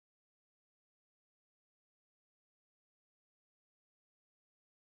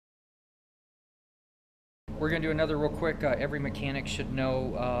We're going to do another real quick every mechanic should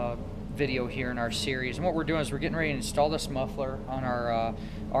know video here in our series. And what we're doing is we're getting ready to install this muffler on our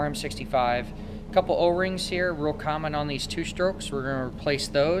RM65. A couple O-rings here, real common on these two-strokes. We're going to replace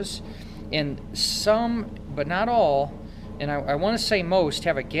those. And some, but not all, and I want to say most,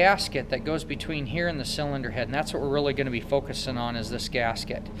 have a gasket that goes between here and the cylinder head. And that's what we're really going to be focusing on, is this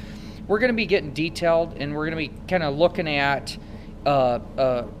gasket. We're going to be getting detailed, and we're going to be kind of looking at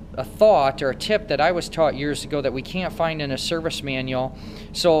a thought or a tip that I was taught years ago that we can't find in a service manual.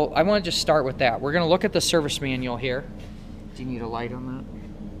 So I want to just start with that. We're going to look at the service manual here. Do you need a light on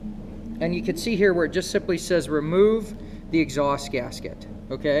that? And you can see here where it just simply says remove the exhaust gasket,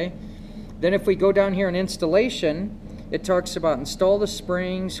 okay? Then if we go down here in installation, it talks about install the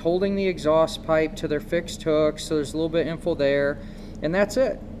springs, holding the exhaust pipe to their fixed hooks, so there's a little bit of info there. And that's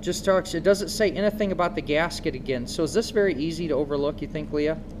it. Just talks, it doesn't say anything about the gasket again. So is this very easy to overlook, you think,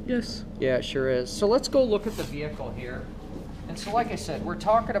 Leah? Yes. Yeah, it sure is. So let's go look at the vehicle here. And so like I said, we're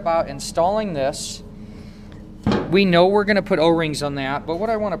talking about installing this. We know we're going to put O-rings on that, but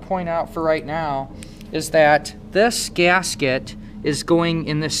what I want to point out for right now is that this gasket is going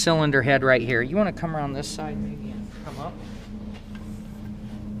in this cylinder head right here. You want to come around this side maybe and come up?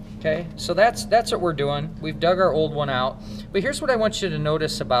 Okay, so that's what we're doing. We've dug our old one out. But here's what I want you to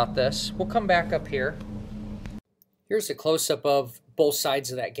notice about this. We'll come back up here. Here's a close-up of both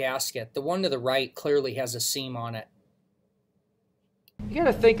sides of that gasket. The one to the right clearly has a seam on it. You got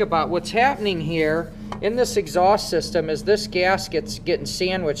to think about what's happening here in this exhaust system is this gasket's getting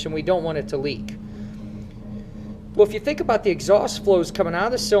sandwiched and we don't want it to leak. Well, if you think about the exhaust flows coming out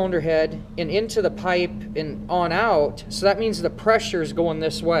of the cylinder head and into the pipe and on out, so that means the pressure is going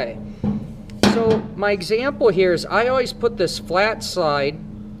this way. So my example here is I always put this flat side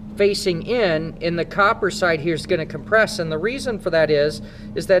facing in, and the copper side here is going to compress. And the reason for that is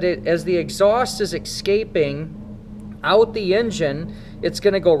that as the exhaust is escaping out the engine, it's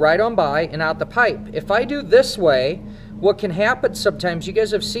going to go right on by and out the pipe. If I do this way, what can happen sometimes, you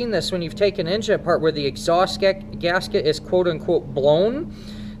guys have seen this when you've taken an engine apart where the exhaust gasket is quote-unquote blown,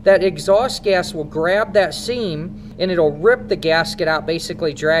 that exhaust gas will grab that seam and it'll rip the gasket out,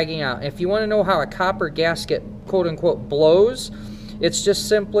 basically dragging out. If you want to know how a copper gasket quote-unquote blows, it's just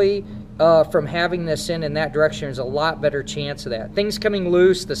simply from having this in that direction. There's a lot better chance of that. Things coming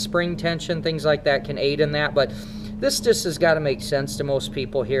loose, the spring tension, things like that can aid in that, but this just has got to make sense to most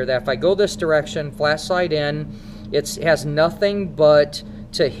people here that if I go this direction, flat slide in, it has nothing but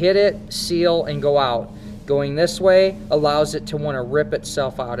to hit it, seal, and go out. Going this way allows it to want to rip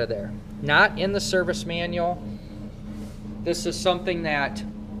itself out of there. Not in the service manual. This is something that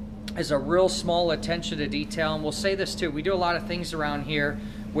is a real small attention to detail, and we'll say this too. We do a lot of things around here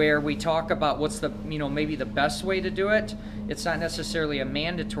where we talk about what's the, maybe the best way to do it. It's not necessarily a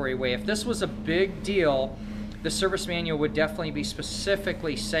mandatory way. If this was a big deal, the service manual would definitely be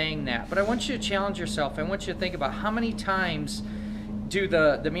specifically saying that. But I want you to challenge yourself. I want you to think about how many times do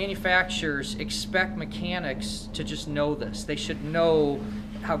the manufacturers expect mechanics to just know this. They should know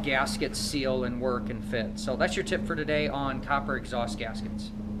how gaskets seal and work and fit. So that's your tip for today on copper exhaust gaskets.